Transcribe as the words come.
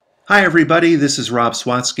Hi everybody, this is Rob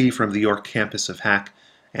Swatsky from the York campus of HAC,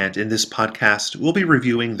 and in this podcast we'll be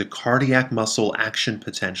reviewing the cardiac muscle action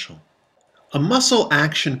potential. A muscle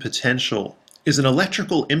action potential is an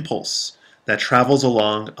electrical impulse that travels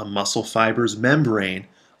along a muscle fiber's membrane,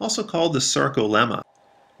 also called the sarcolemma.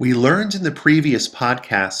 We learned in the previous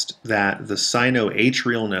podcast that the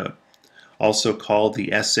sinoatrial node, also called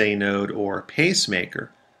the SA node or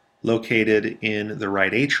pacemaker, located in the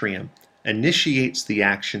right atrium, initiates the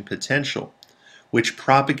action potential, which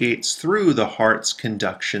propagates through the heart's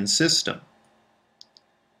conduction system.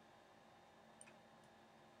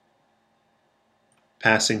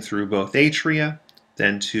 Passing through both atria,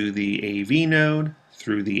 then to the AV node,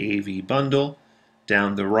 through the AV bundle,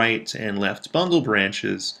 down the right and left bundle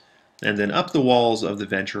branches, and then up the walls of the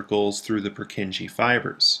ventricles through the Purkinje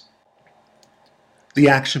fibers. The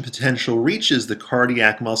action potential reaches the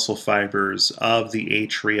cardiac muscle fibers of the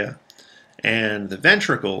atria and the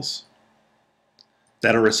ventricles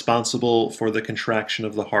that are responsible for the contraction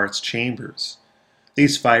of the heart's chambers.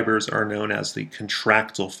 These fibers are known as the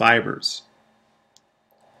contractile fibers.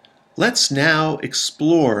 Let's now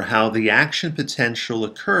explore how the action potential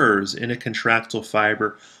occurs in a contractile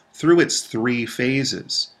fiber through its three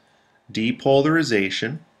phases: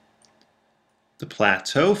 depolarization, the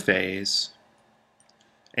plateau phase,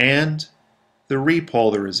 and the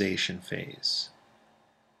repolarization phase.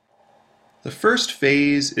 The first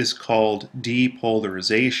phase is called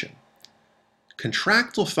depolarization.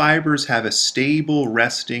 Contractile fibers have a stable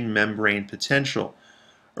resting membrane potential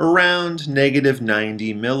around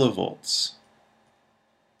 -90 millivolts.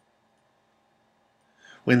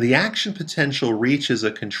 When the action potential reaches a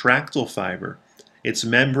contractile fiber, its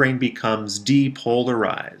membrane becomes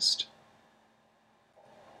depolarized.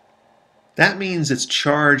 That means its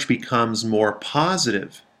charge becomes more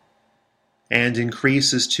positive and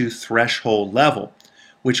increases to threshold level,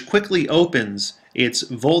 which quickly opens its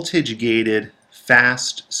voltage-gated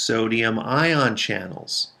fast sodium ion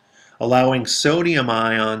channels, allowing sodium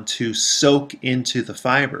ion to soak into the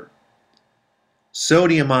fiber.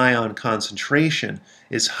 Sodium ion concentration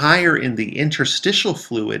is higher in the interstitial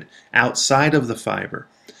fluid outside of the fiber,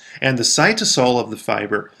 and the cytosol of the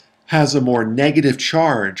fiber has a more negative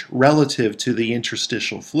charge relative to the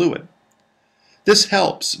interstitial fluid. This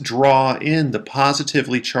helps draw in the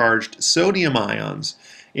positively charged sodium ions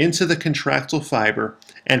into the contractile fiber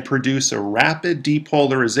and produce a rapid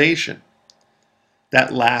depolarization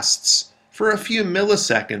that lasts for a few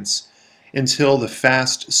milliseconds until the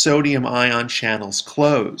fast sodium ion channels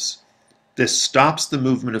close. This stops the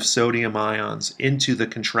movement of sodium ions into the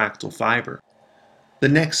contractile fiber. The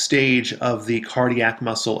next stage of the cardiac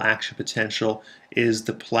muscle action potential is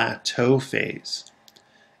the plateau phase.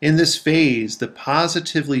 In this phase, the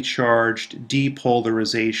positively charged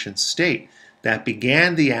depolarization state that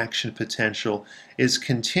began the action potential is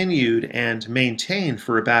continued and maintained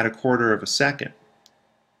for about a quarter of a second.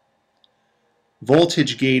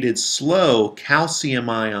 Voltage-gated slow calcium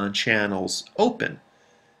ion channels open,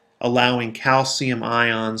 allowing calcium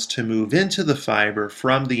ions to move into the fiber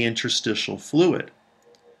from the interstitial fluid.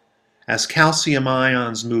 As calcium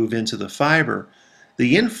ions move into the fiber,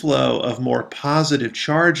 the inflow of more positive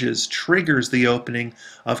charges triggers the opening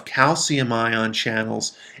of calcium ion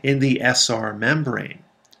channels in the SR membrane,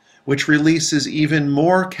 which releases even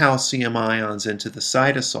more calcium ions into the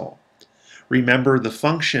cytosol. Remember, the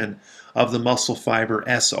function of the muscle fiber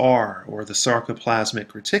SR, or the sarcoplasmic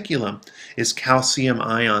reticulum, is calcium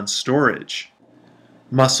ion storage.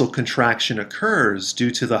 Muscle contraction occurs due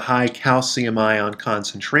to the high calcium ion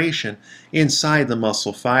concentration inside the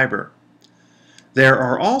muscle fiber. There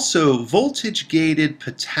are also voltage-gated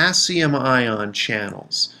potassium ion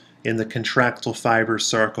channels in the contractile fiber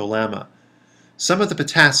sarcolemma. Some of the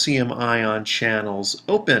potassium ion channels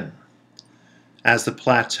open as the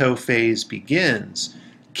plateau phase begins,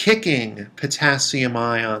 kicking potassium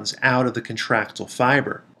ions out of the contractile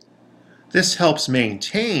fiber. This helps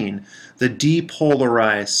maintain the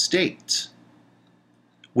depolarized state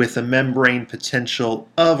with a membrane potential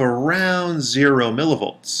of around 0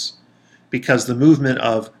 millivolts, because the movement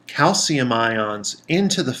of calcium ions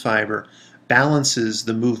into the fiber balances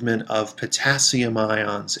the movement of potassium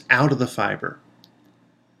ions out of the fiber.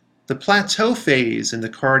 The plateau phase in the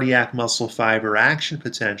cardiac muscle fiber action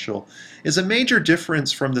potential is a major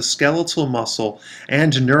difference from the skeletal muscle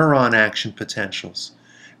and neuron action potentials,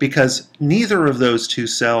 because neither of those two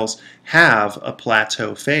cells have a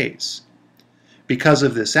plateau phase. Because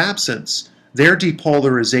of this absence, their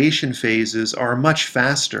depolarization phases are much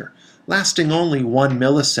faster, lasting only 1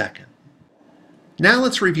 millisecond. Now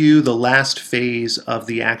let's review the last phase of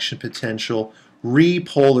the action potential,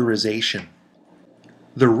 repolarization.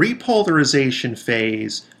 The repolarization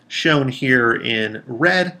phase, shown here in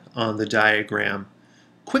red on the diagram,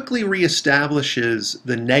 quickly reestablishes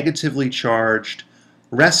the negatively charged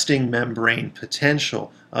resting membrane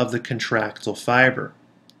potential of the contractile fiber.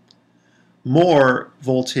 More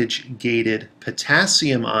voltage-gated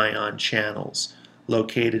potassium ion channels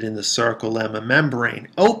located in the sarcolemma membrane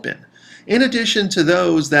open, in addition to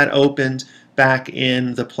those that opened back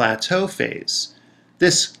in the plateau phase.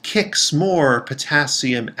 This kicks more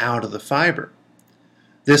potassium out of the fiber.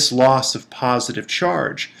 This loss of positive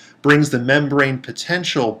charge brings the membrane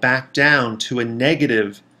potential back down to a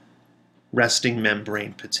negative resting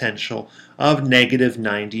membrane potential of negative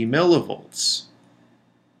 90 millivolts.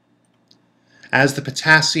 As the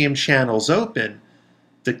potassium channels open,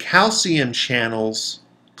 the calcium channels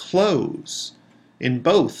close in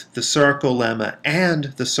both the sarcolemma and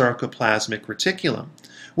the sarcoplasmic reticulum,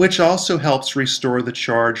 which also helps restore the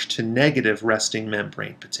charge to negative resting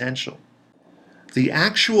membrane potential. The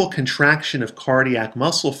actual contraction of cardiac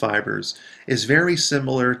muscle fibers is very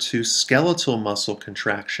similar to skeletal muscle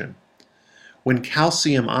contraction. When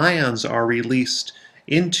calcium ions are released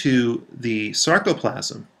into the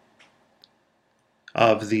sarcoplasm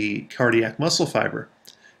of the cardiac muscle fiber,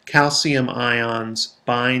 calcium ions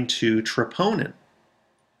bind to troponin,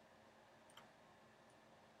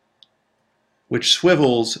 which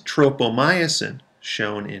swivels tropomyosin,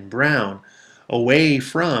 shown in brown, away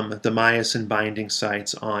from the myosin binding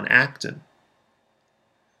sites on actin.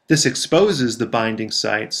 This exposes the binding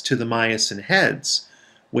sites to the myosin heads,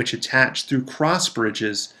 which attach through cross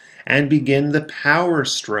bridges and begin the power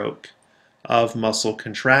stroke of muscle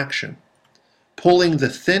contraction, pulling the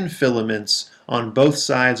thin filaments on both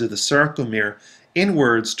sides of the sarcomere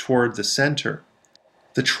inwards toward the center.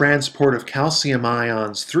 The transport of calcium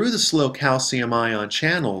ions through the slow calcium ion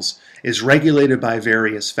channels is regulated by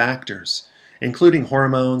various factors, including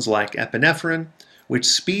hormones like epinephrine, which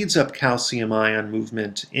speeds up calcium ion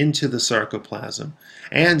movement into the sarcoplasm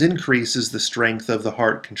and increases the strength of the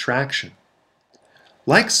heart contraction.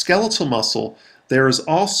 Like skeletal muscle, there is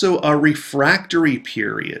also a refractory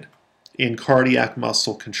period in cardiac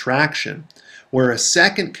muscle contraction, where a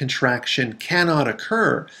second contraction cannot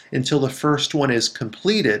occur until the first one is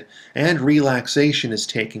completed and relaxation is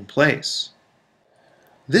taking place.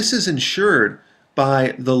 This is ensured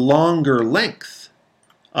by the longer length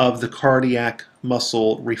of the cardiac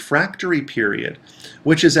muscle refractory period,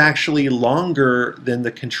 which is actually longer than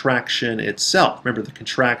the contraction itself. Remember, the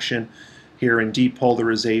contraction here in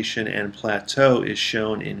depolarization and plateau is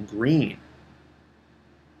shown in green.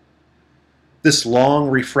 This long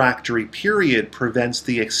refractory period prevents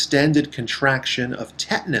the extended contraction of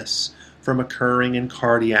tetanus from occurring in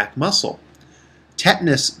cardiac muscle.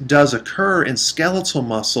 Tetanus does occur in skeletal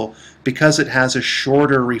muscle because it has a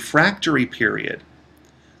shorter refractory period.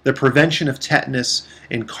 The prevention of tetanus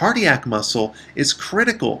in cardiac muscle is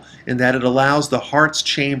critical in that it allows the heart's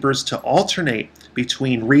chambers to alternate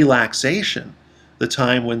between relaxation, the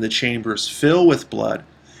time when the chambers fill with blood,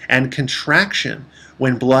 and contraction,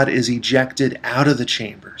 when blood is ejected out of the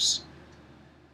chambers.